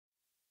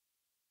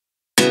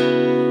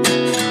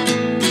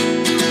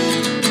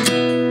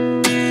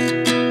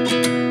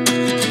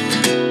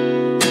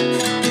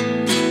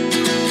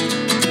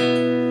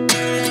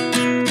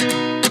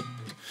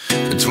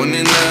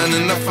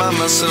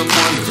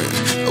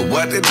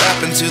what did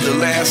happen to the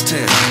last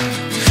 10?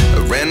 I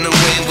ran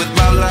away with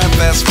my life,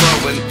 fast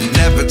forward,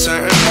 never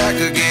turn back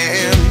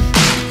again.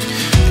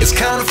 It's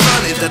kinda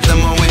funny that the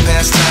more we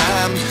pass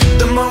time,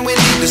 the more we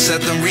need to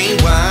set them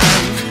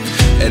rewind.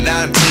 And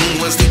 19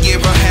 was the year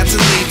I had to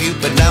leave you,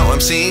 but now I'm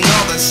seeing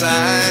all the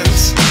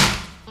signs.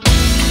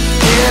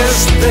 Is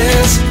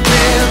this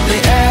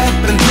really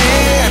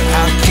happening?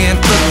 I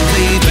can't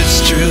believe it's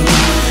true.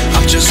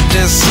 I'm just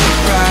as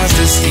surprised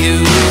as you.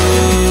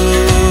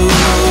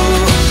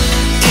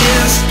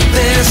 Is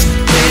this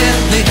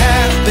really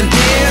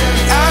happening?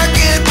 I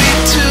can't be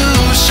too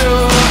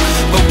sure,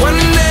 but one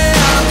day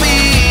I'll be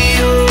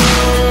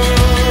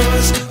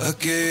yours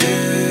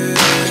again.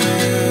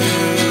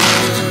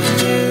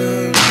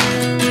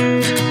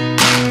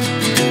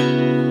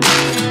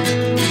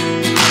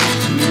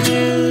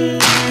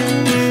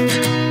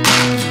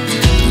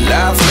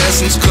 Life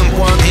lessons come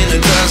one in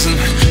a dozen.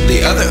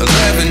 The other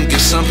 11 get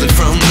something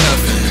from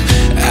nothing.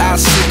 I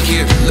sit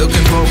here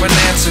looking for an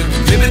answer.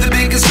 Maybe the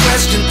biggest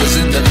question was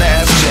in the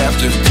last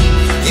chapter.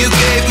 You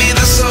gave me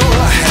the soul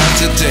I have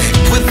today.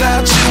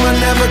 Without you I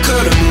never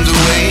could have moved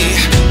away.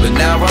 But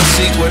now I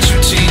see what you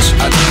teach.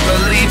 I do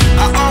believe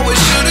I always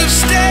should have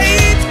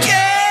stayed.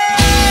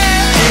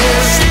 Yeah.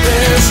 Is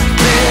this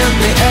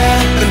really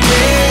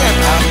happening?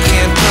 I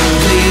can't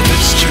believe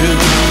it's true.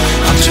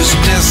 I'm just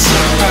as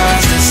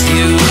surprised as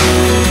you.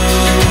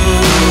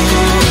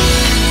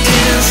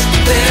 Is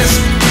this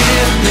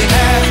really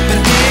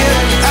happening?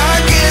 I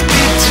can't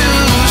be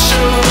too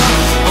sure,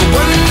 but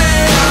one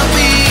day I'll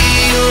be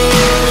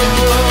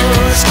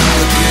yours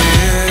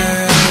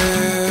again.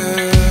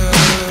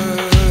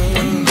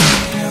 One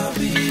day I'll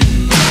be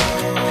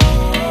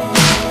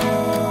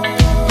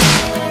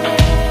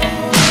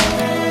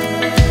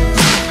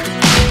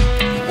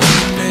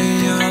One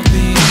day I'll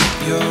be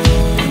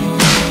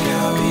yours.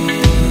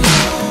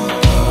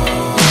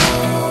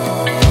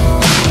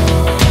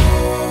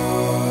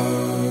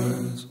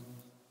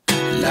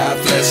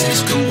 Life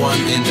lessons come one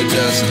in a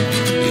dozen.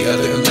 The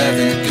other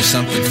 11 get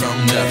something from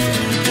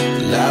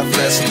nothing. Life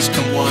lessons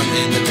come one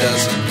in a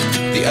dozen.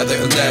 The other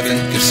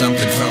 11 get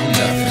something from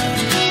nothing.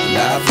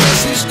 Life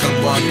lessons come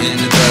one in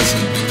a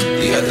dozen.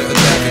 The other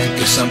 11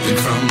 get something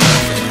from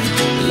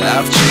nothing.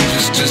 Life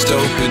changes just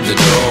open the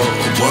door.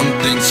 One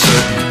thing